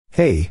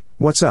Hey,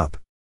 what's up?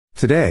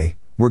 Today,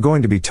 we're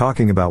going to be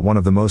talking about one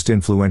of the most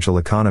influential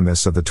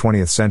economists of the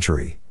 20th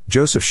century,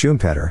 Joseph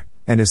Schumpeter,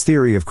 and his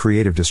theory of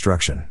creative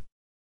destruction.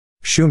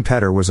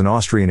 Schumpeter was an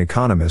Austrian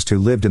economist who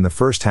lived in the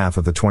first half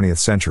of the 20th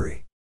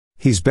century.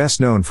 He's best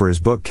known for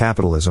his book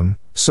Capitalism,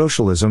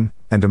 Socialism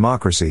and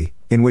Democracy,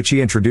 in which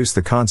he introduced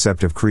the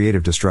concept of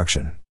creative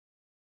destruction.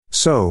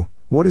 So,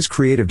 what is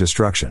creative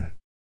destruction?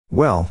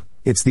 Well,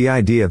 it's the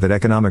idea that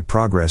economic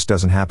progress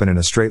doesn't happen in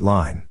a straight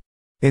line.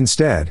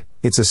 Instead,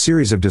 it's a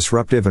series of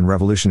disruptive and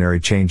revolutionary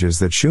changes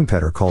that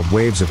Schumpeter called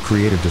waves of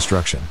creative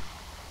destruction.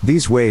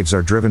 These waves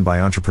are driven by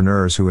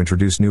entrepreneurs who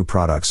introduce new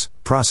products,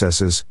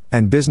 processes,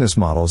 and business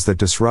models that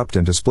disrupt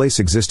and displace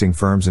existing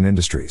firms and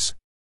industries.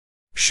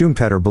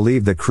 Schumpeter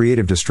believed that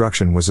creative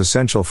destruction was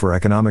essential for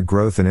economic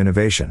growth and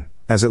innovation,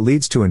 as it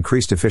leads to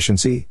increased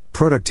efficiency,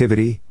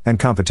 productivity, and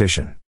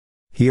competition.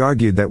 He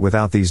argued that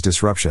without these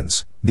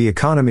disruptions, the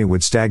economy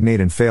would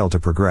stagnate and fail to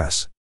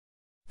progress.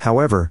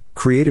 However,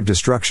 creative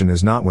destruction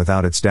is not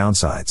without its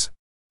downsides.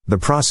 The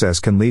process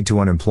can lead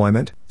to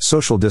unemployment,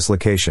 social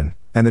dislocation,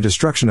 and the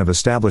destruction of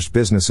established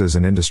businesses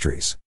and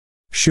industries.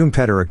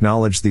 Schumpeter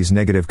acknowledged these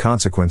negative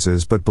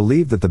consequences but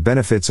believed that the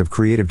benefits of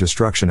creative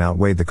destruction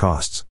outweighed the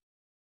costs.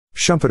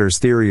 Schumpeter's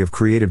theory of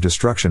creative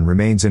destruction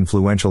remains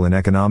influential in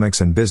economics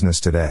and business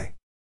today.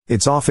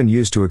 It's often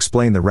used to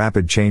explain the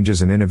rapid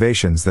changes and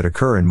innovations that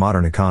occur in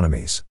modern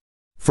economies.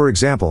 For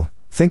example,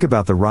 think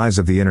about the rise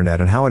of the internet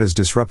and how it has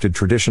disrupted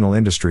traditional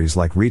industries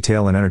like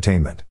retail and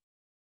entertainment.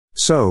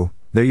 So,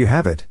 there you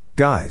have it,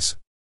 guys.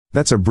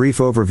 That's a brief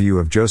overview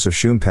of Joseph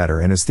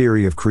Schumpeter and his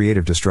theory of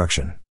creative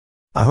destruction.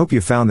 I hope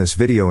you found this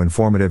video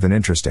informative and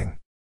interesting.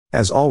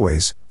 As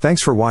always,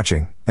 thanks for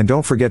watching, and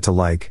don't forget to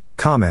like,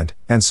 comment,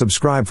 and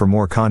subscribe for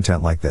more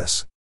content like this.